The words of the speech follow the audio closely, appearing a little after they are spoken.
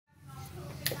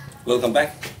Welcome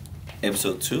back,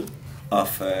 episode 2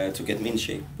 of To Get Me in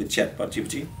Shape with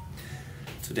ChatGPT.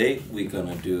 Today we're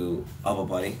gonna do upper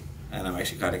body, and I'm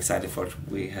actually quite excited for it.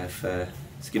 We have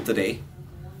skipped a day.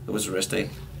 It was a rest day,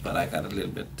 but I got a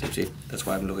little bit tipsy. That's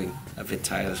why I'm looking a bit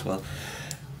tired as well.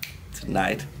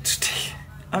 Today,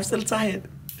 I'm still tired.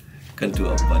 Gonna do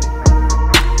upper body.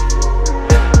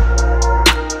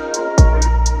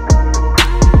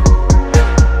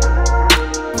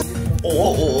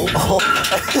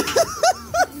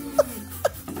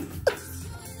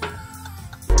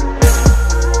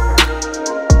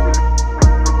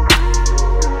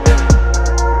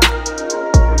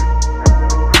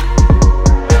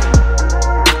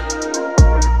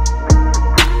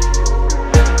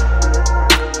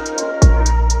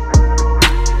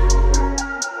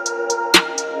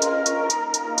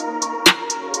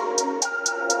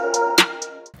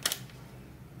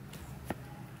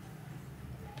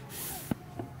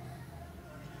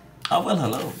 Oh well,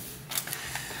 hello.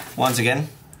 Once again,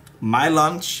 my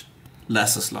lunch,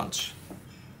 Lasse's lunch.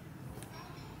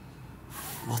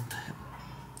 What the hell?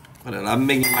 Whatever, I'm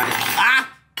making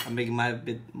my a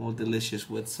bit more delicious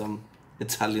with some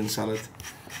Italian salad.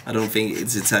 I don't think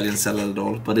it's Italian salad at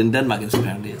all, but in Denmark it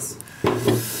apparently is.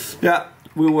 Yeah,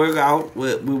 we worked out.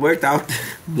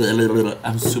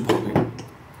 I'm super hungry.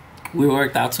 We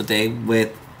worked out today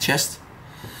with chest,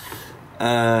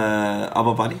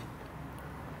 upper body.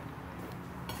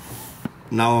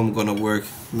 Now I'm gonna work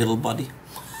middle body.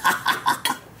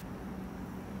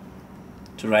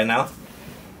 So right now,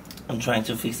 I'm trying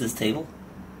to fix this table.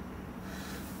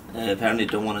 Apparently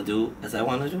don't want to do as I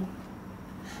want to do.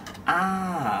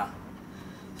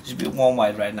 It should be warm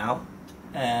white right now.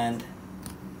 And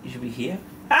you should be here.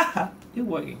 You're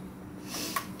working.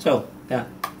 So, yeah.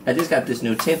 I just got this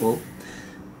new table.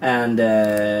 And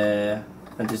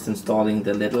I'm just installing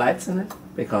the LED lights in it.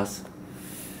 Because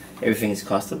everything is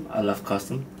custom. I love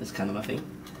custom. That's kind of my thing.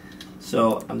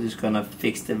 So I'm just gonna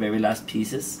fix the very last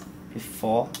pieces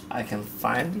before I can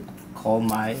finally call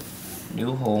my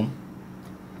new home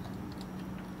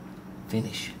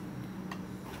finish.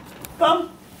 Done.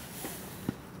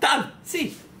 Done.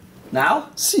 See.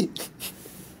 Now. See.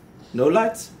 No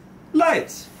lights.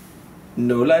 Lights.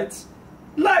 No lights.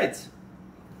 Lights.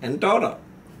 And daughter.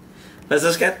 Let's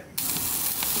just get.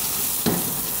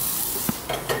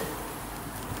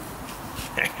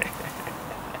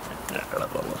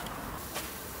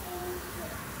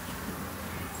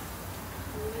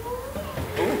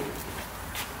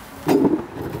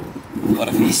 What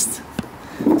a feast.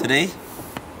 Today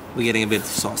we're getting a bit of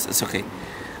sauce. It's okay.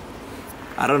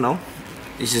 I don't know.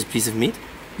 It's just a piece of meat.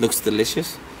 Looks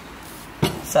delicious.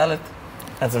 Salad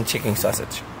and some chicken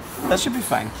sausage. That should be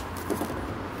fine.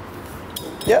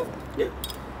 Yeah. Yeah.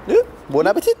 Yeah. Bon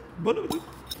appetit. Bon appetit.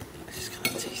 I'm just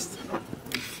gonna taste.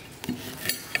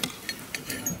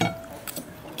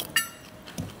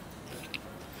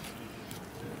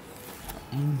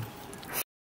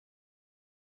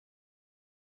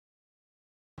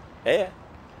 Ja.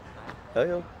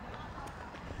 Jo.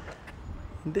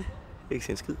 Det ikke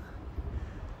sin skid.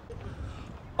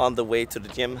 On the way to the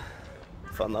gym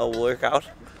for another workout,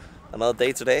 another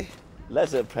day today.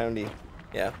 Lasse apparently,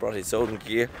 brought his own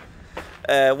gear.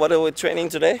 What are we training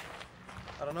today?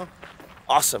 I don't know.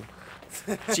 Awesome.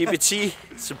 GPT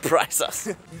surprise us.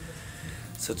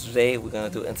 So today we're gonna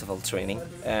do interval training.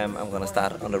 I'm gonna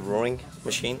start on the rowing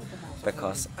machine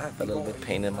because I have a little bit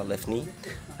pain in my left knee,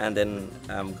 and then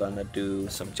I'm gonna do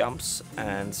some jumps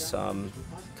and some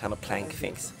kind of plank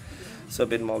things. So a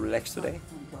bit more relaxed today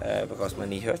because my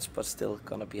knee hurts, but still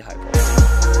gonna be high ball.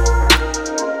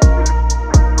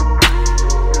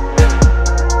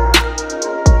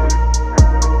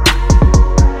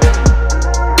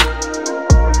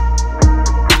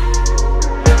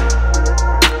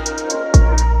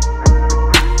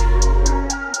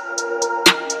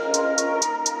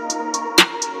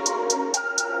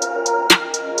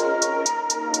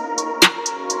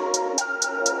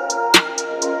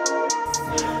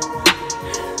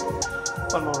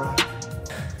 One more round.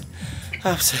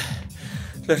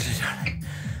 Absolutely done.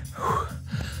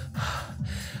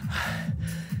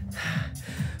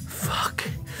 Fuck.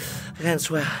 I can't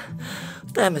swear.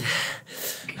 Damn it.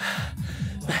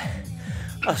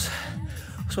 I was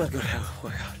going to have a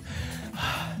workout.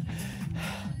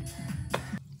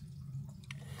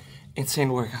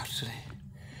 Insane workout today.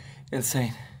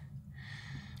 Insane.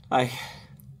 Like,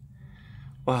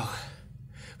 wow.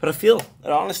 But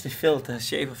I honestly feel the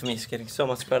shape of me is getting so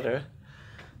much better.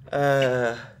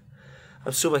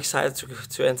 I'm super excited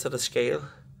to enter the scale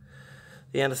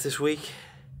the end of this week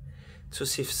to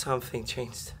see if something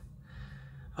changed.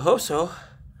 I hope so.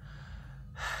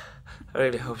 I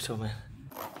really hope so, man.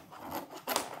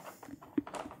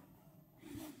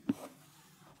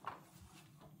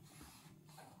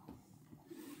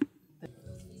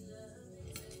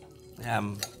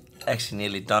 I'm actually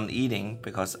nearly done eating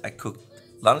because I cooked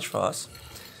lunch for us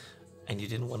and you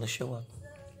didn't want to show up.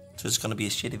 So it's gonna be a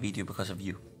shitty video because of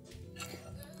you.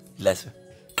 Lasse.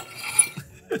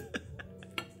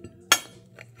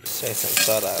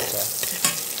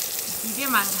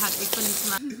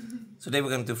 Today we're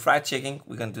gonna do fried chicken,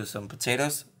 we're gonna do some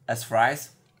potatoes as fries,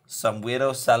 some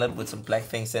weirdo salad with some black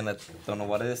things in it, don't know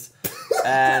what it is.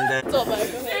 And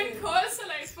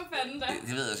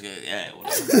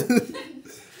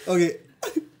Okay.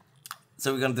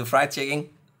 so we're gonna do fried chicken,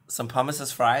 some pommes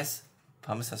as fries,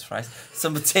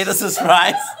 some potatoes as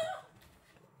fries,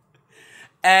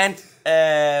 and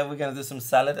we're gonna do some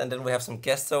salad, and then we have some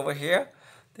guests over here.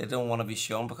 They don't want to be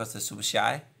shown because they're super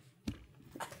shy.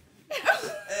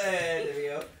 There we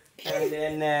go.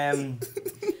 And then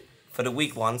for the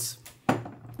weak ones,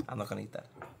 I'm not gonna eat that.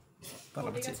 Bon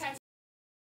appetit.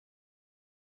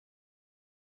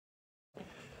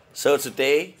 So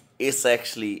today is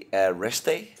actually a rest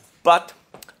day, but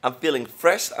I'm feeling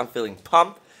fresh, I'm feeling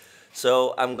pumped.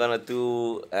 So I'm gonna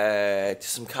do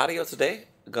just some cardio today.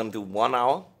 I'm gonna do 1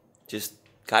 hour, just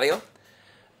cardio.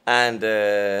 And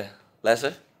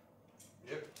Lasse?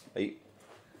 Yep.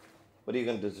 What are you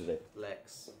gonna do today?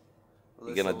 Legs.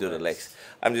 You're gonna do the legs.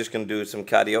 I'm just gonna do some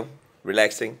cardio,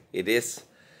 relaxing. It is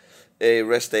a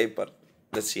rest day, but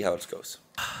let's see how it goes.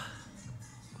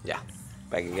 Yeah,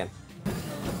 back again.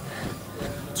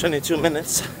 22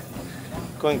 minutes,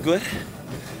 going good.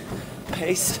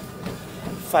 Pace,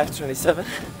 5:27.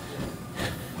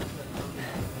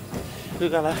 We're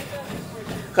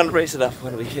gonna raise it up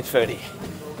when we hit 30.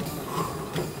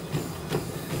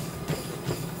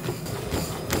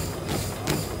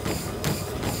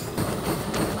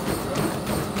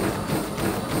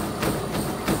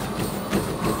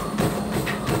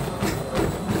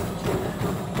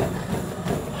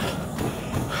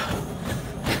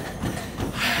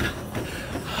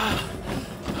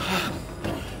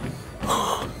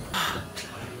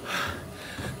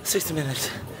 Sixty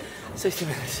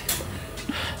minutes.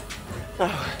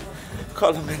 Now,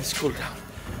 call a minutes cool down.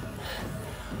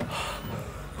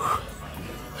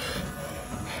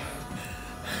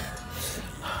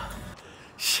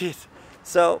 Shit.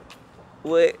 So,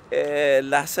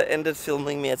 Lasse ended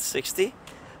filming me at 60,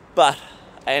 but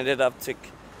I ended up took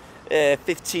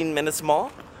 15 minutes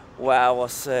more, where I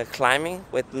was climbing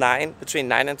with between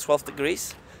 9 and 12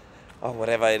 degrees, or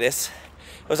whatever it is.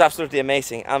 It was absolutely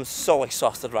amazing. I'm so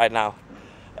exhausted right now.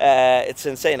 It's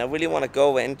insane. I really want to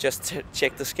go in just to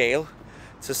check the scale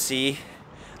to see,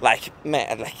 like,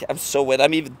 man, like I'm so wet.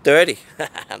 I'm even dirty.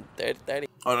 I'm dirty.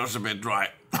 Oh, that's a bit dry.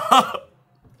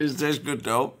 It tastes good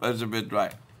though. That's a bit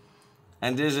dry.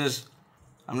 And this is,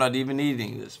 I'm not even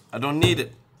eating this. I don't need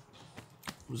it.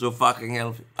 I'm so fucking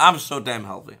healthy. I'm so damn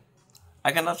healthy.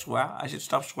 I cannot swear. I should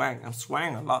stop swearing. I'm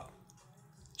swearing a lot.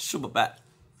 Super bad.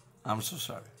 I'm so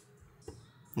sorry.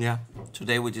 Yeah,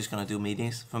 today we're just gonna do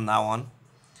meetings from now on,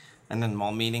 and then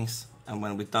more meetings, and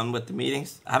when we're done with the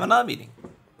meetings, I have another meeting.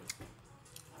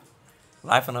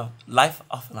 Life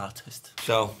of an artist.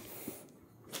 So,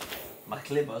 my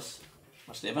slippers,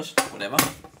 whatever.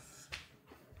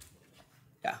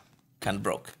 Yeah, kind of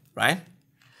broke, right?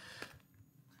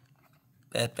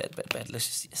 Bad. Let's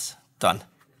just, yes, done.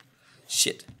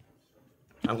 Shit,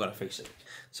 I'm gonna fix it.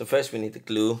 So first we need the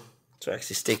glue to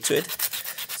actually stick to it.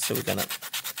 So we're gonna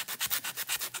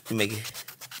make it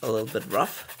a little bit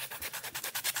rough,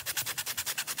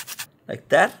 like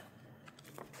that.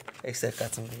 Actually, I've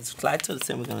got something to slide to. The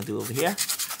same we're gonna do over here,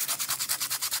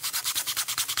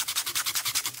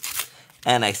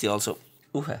 and actually also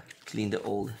clean the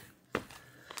old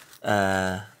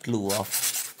glue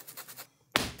off.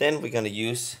 Then we're gonna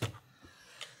use.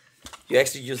 You're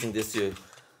actually using this to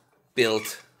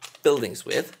build buildings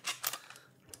with.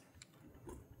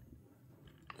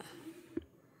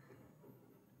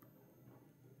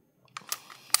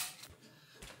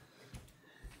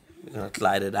 We're gonna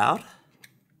glide it out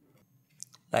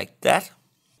like that.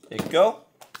 There you go.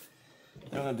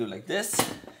 Then we're gonna do like this.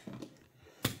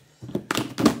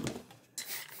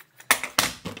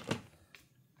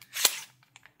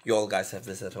 You all guys have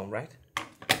this at home, right?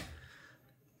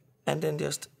 And then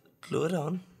just glue it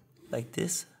on like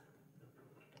this.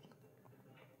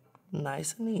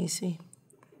 Nice and easy.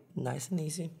 Nice and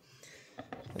easy.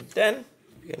 And then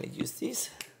we're gonna use these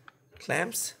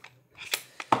clamps.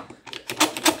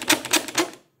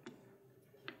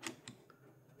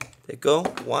 There go,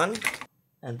 one,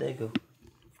 and there you go.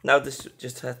 Now this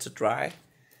just has to dry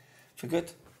for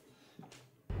good.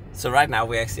 So right now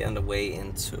we're actually on the way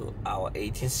into our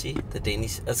agency, the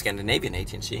Danish, Scandinavian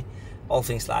agency, All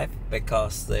Things Live,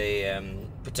 because they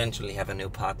potentially have a new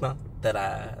partner that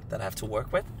I have to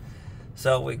work with.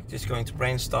 So we're just going to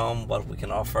brainstorm what we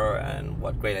can offer and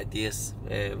what great ideas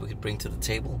we could bring to the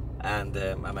table. And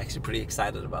I'm actually pretty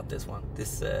excited about this one.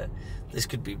 This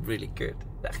could be really good.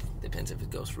 Depends if it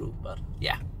goes through, but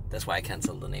yeah, that's why I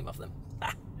canceled the name of them.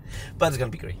 But it's gonna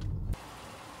be great.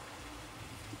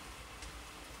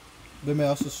 Hvem er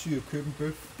også så syg at købe en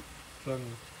bøf klokken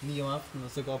 9 om aftenen,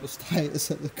 og så gå op og stege,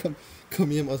 så kom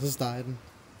hjem og så stege den?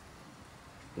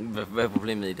 Hvad er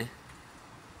problemet i det?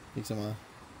 Ikke så meget.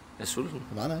 Jeg er sulten. Det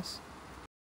er meget nice.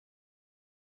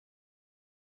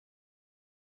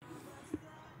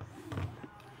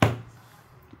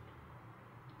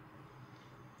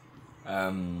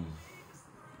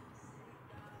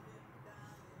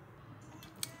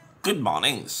 Good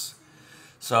mornings.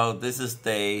 So this is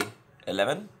day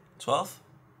 11, 12?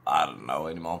 I don't know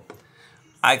anymore.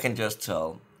 I can just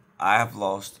tell I have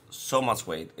lost so much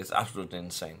weight. It's absolutely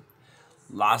insane.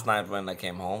 Last night when I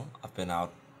came home, I've been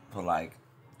out for like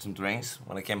some drinks.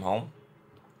 When I came home,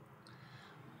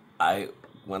 I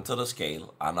went to the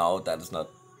scale. I know that is not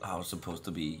how it's supposed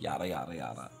to be, yada yada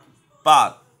yada.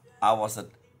 But I was at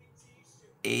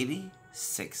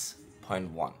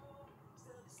 86.1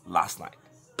 last night.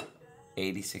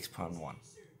 86.1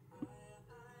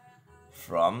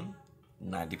 from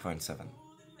 90.7.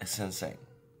 It's insane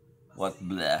what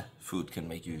bleh food can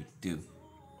make you do.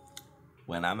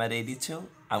 When I'm at 82,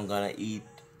 I'm gonna eat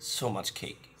so much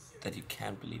cake that you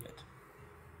can't believe it.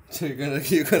 So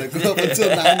you're gonna go up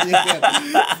until 90 again.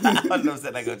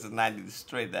 100% I go to 90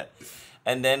 straight there.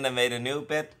 And then I made a new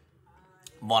bet.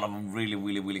 One of my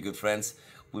really good friends.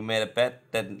 We made a bet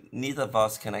that neither of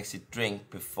us can actually drink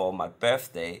before my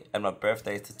birthday. And my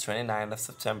birthday is the 29th of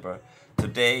September.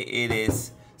 Today it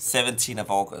is 17th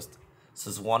of August. So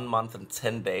it's 1 month and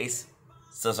 10 days.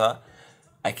 So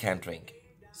I can't drink.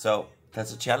 So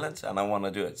that's a challenge and I want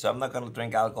to do it. So I'm not going to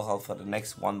drink alcohol for the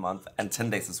next 1 month and 10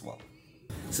 days as well.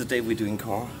 So today we're doing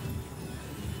core.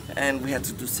 And we had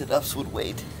to do sit-ups with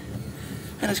weight.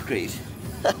 And it's great.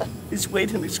 It's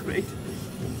weight and it's great.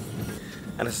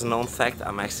 And as a known fact,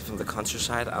 I'm actually from the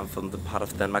countryside. I'm from the part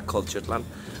of Denmark called Jutland.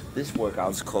 This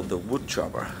workout is called the wood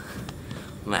chopper.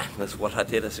 Man, that's what I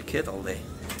did as a kid all day.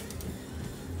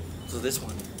 So this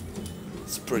one,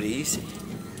 it's pretty easy.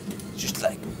 Just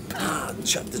like,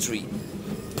 chop the tree.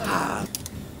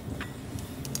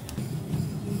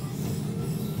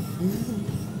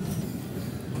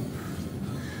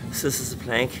 So this is a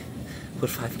plank, put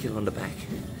 5 kilo on the back.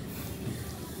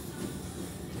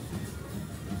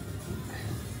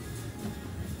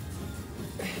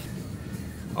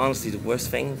 Honestly, the worst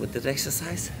thing with this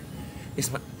exercise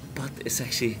is my butt is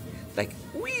actually like,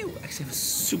 whew, actually have a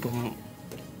super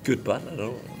good butt. I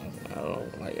don't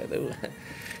like I do.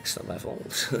 It's not my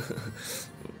fault.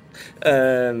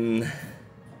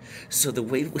 So the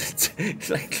weight will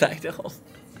like glide off.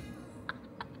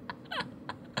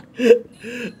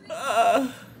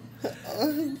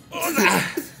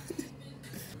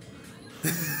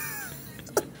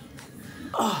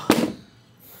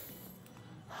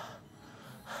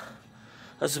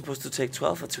 I was supposed to take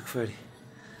 12, I took 30.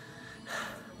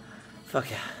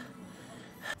 Fuck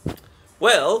yeah.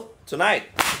 Well, tonight,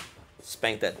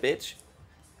 spank that bitch.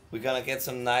 We're gonna get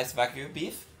some nice Wagyu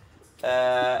beef.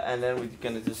 And then we're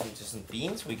gonna do some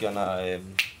beans. We're gonna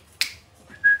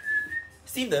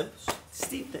steam them.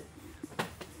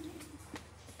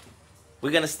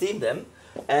 We're gonna steam them.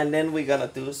 And then we're gonna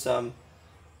do some,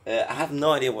 I have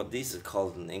no idea what these are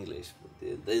called in English.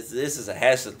 This is a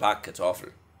Hasselback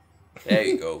kartoffel. There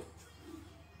you go.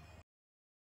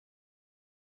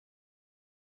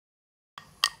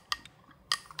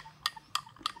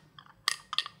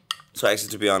 So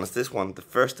actually, to be honest, this one, the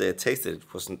first day I tasted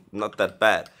it was not that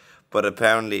bad. But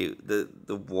apparently the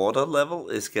water level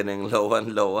is getting lower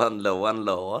and lower and lower and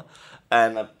lower.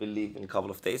 And I believe in a couple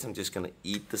of days I'm just gonna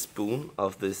eat the spoon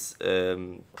of this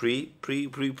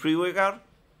pre-workout.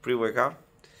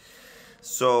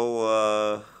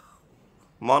 So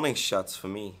morning shots for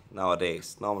me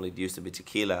nowadays. Normally it used to be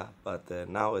tequila, but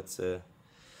now it's yeah,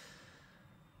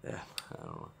 I don't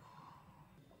know.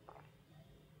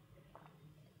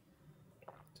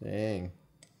 Dang.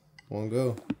 One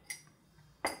go.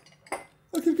 I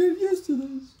could get used to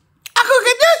this.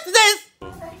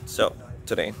 So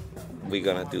today we're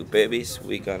gonna do burpees.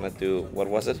 We're gonna do, what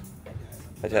was it?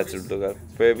 I had to look at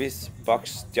burpees,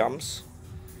 box jumps.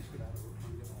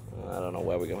 I don't know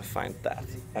where we're gonna find that.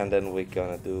 And then we're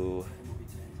gonna do,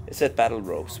 it said battle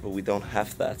ropes, but we don't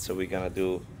have that. So we're gonna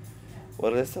do,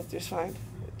 what is that? Just find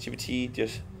GPT,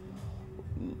 just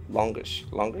longish,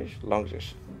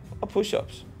 or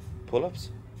push-ups, pull-ups,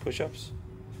 push-ups.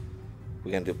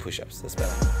 We're gonna do push-ups. That's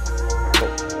better. Cool.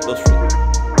 Those 3.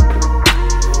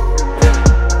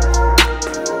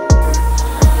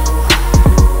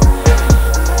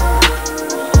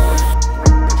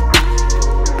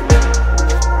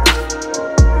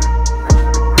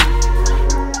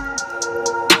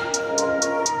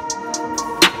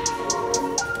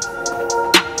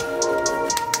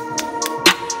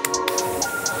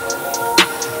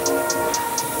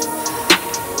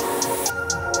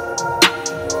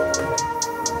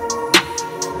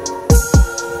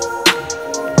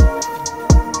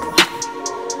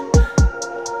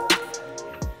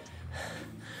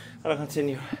 I'll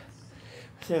continue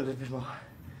a little bit more.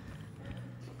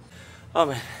 Oh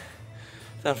man,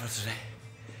 done for today.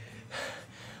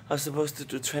 I was supposed to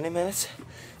do 20 minutes,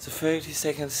 so 30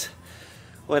 seconds,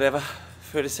 whatever,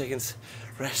 30 seconds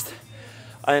rest.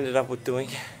 I ended up doing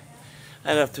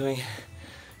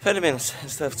 30 minutes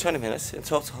instead of 20 minutes in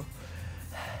total.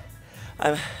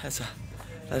 I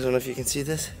don't know if you can see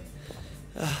this.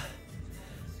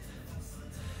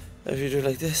 If you do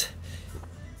like this.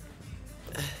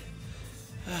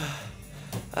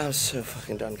 I'm so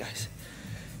fucking done, guys.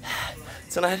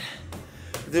 Tonight,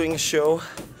 we're doing a show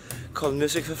called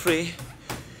Music for Free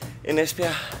in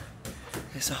Esbjerg.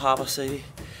 It's a harbor city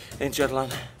in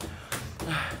Jutland.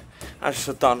 I'm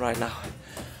so done right now.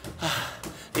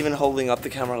 Even holding up the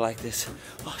camera like this.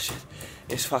 Oh shit,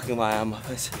 it's fucking my arm.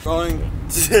 Going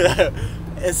to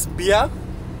Esbjerg.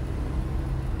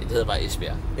 It hedder bare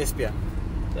Esbjerg. Esbjerg.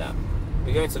 Yeah.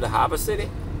 We're going to the harbor city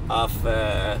of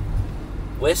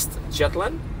West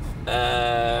Jutland.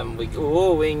 We're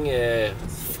going.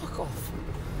 Fuck off.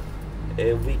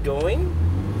 We're going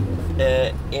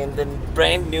in the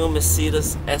brand new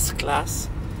Mercedes S-Class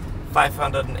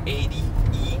 580e.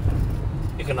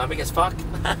 Economic as fuck.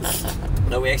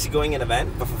 No, we're actually going in a van.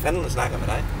 Hvorfor fanden snakker med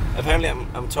dig? Apparently,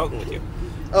 I'm talking with you.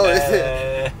 Oh, is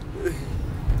it?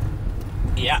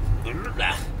 Yeah.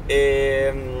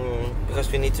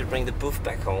 Because we need to bring the booth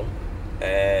back home.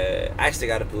 I actually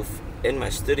got a booth in my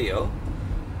studio,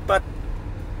 but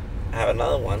I have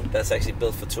another one that's actually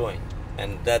built for touring,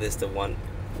 and that is the one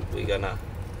we're gonna.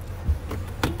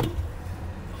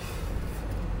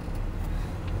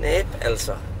 Næb,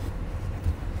 altså.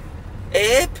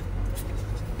 Æb!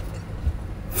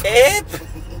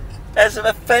 Altså,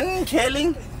 hvad fanden,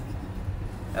 kælling?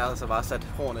 Jeg har altså bare sat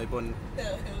hårene i bunden.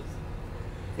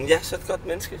 Jeg er så et godt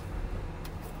menneske.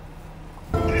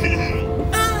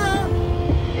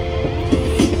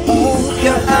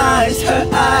 Your eyes, her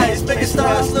eyes, make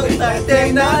stars look like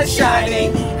they're not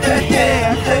shining. Her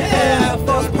hair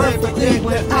falls perfectly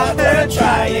without her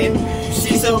trying.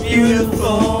 She's so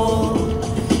beautiful,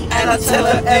 and I tell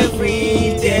her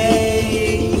every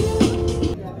day.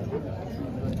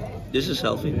 This is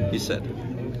healthy, he said.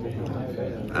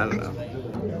 I don't know.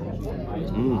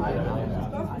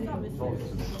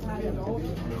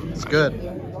 It's good.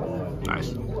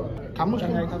 Nice. Kammerske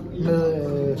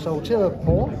med sauteret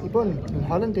pork i bunden, en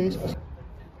hollandaise.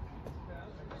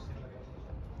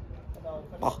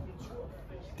 Oh,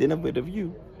 dinner with a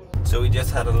view. So we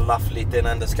just had a lovely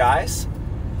dinner in the skies.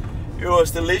 It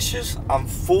was delicious. I'm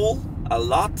full a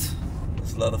lot.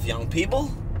 There's a lot of young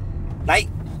people. Nej,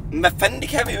 hvad fanden, det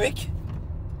kan vi jo ikke.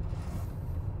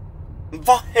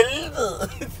 For helvede.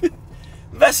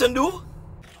 Hvad så nu?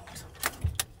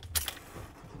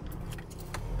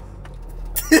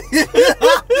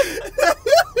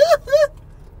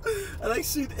 Er der ikke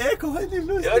sygt ekko her lige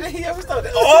pludselig? Jo, det er helt, jeg forstår det.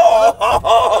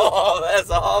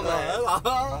 That's all, man.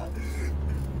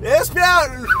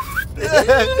 Esbjerg!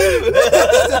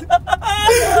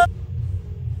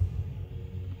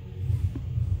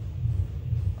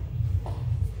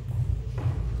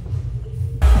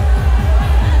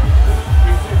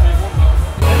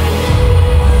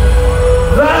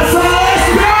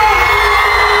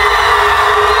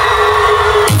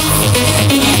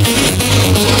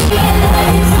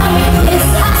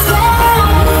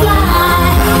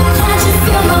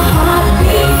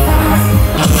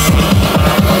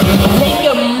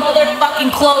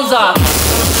 Clothes off.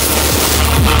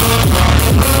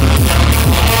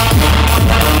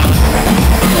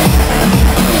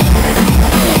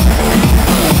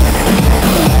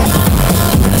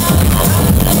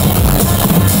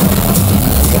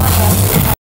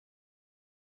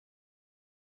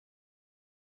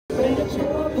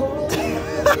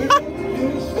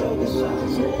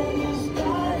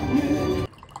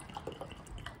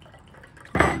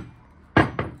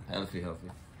 Healthy.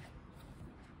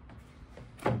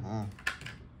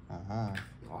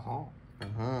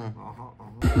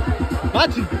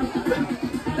 Martin!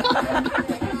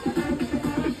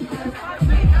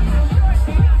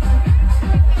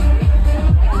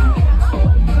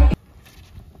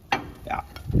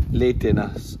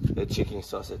 dinner, chicken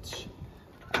sausage.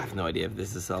 I have no idea if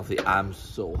this is healthy. I'm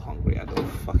so hungry, I don't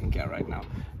fucking care right now.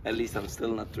 At least I'm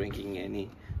still not drinking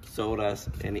any sodas,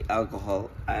 any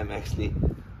alcohol. I'm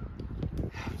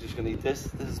just gonna eat this.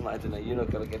 This is my dinner, you're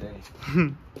not gonna get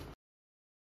any.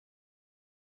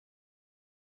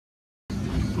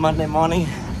 Monday morning,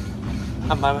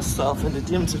 I'm by myself in the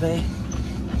gym today.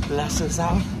 Lasse is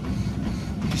out.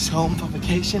 He's home for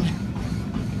vacation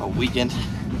or weekend.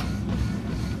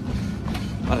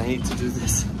 But I need to do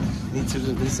this. I need to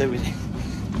do this every day.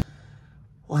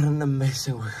 What an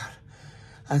amazing workout.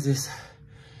 I did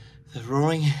the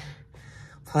rowing,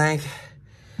 plank,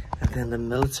 and then the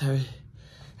military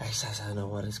exercise. I don't know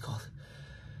what it's called.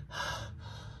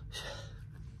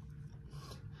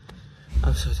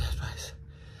 I'm so dead, guys.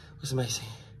 It was amazing.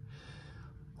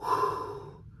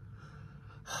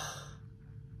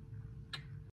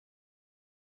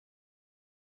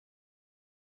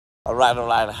 Alright,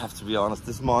 I have to be honest.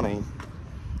 This morning,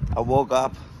 I woke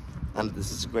up, and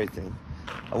this is a great thing.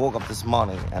 I woke up this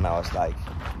morning and I was like,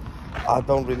 I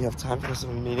don't really have time because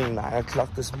I'm meeting 9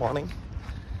 o'clock this morning.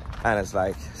 And it's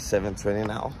like 7:20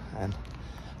 now. And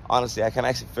honestly, I can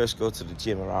actually first go to the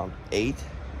gym around 8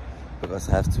 because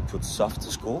I have to put Soft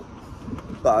to school.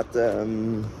 But I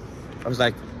was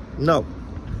like, no,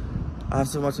 I have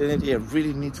so much energy, I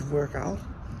really need to work out.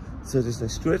 So just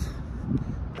like screw it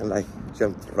and like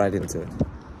jumped right into it.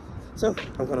 So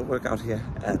I'm gonna work out here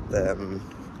at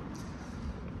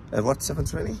what,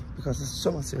 7:20? Because there's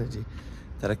so much energy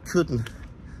that I couldn't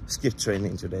skip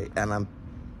training today, and I'm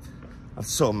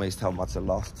so amazed how much I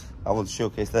lost. I will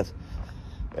showcase that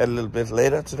a little bit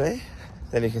later today.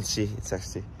 Then you can see it's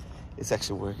actually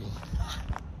working.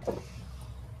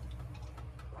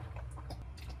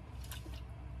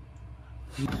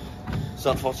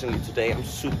 So unfortunately today I'm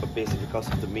super busy because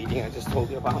of the meeting I just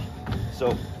told you about.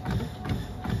 So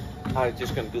I'm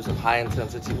just gonna do some high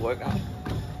intensity workout.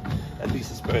 At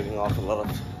least it's burning off a lot of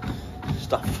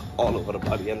stuff all over the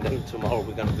body, and then tomorrow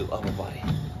we're gonna do upper body.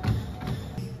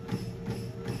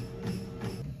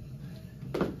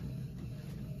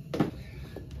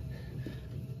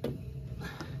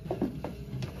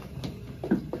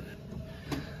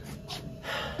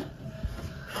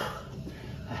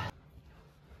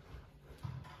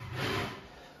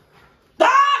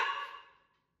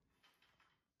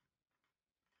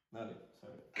 Okay,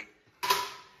 sorry.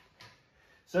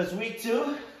 So it's week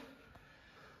 2.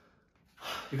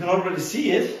 You can already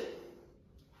see it.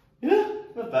 Yeah,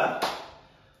 not bad.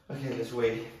 Okay, let's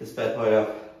weigh this bad boy up.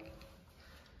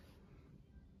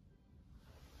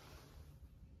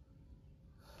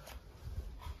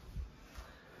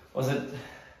 Was it,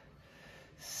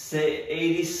 say,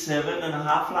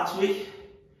 87.5 last week?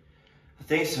 I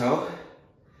think so.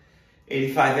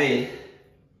 85.8.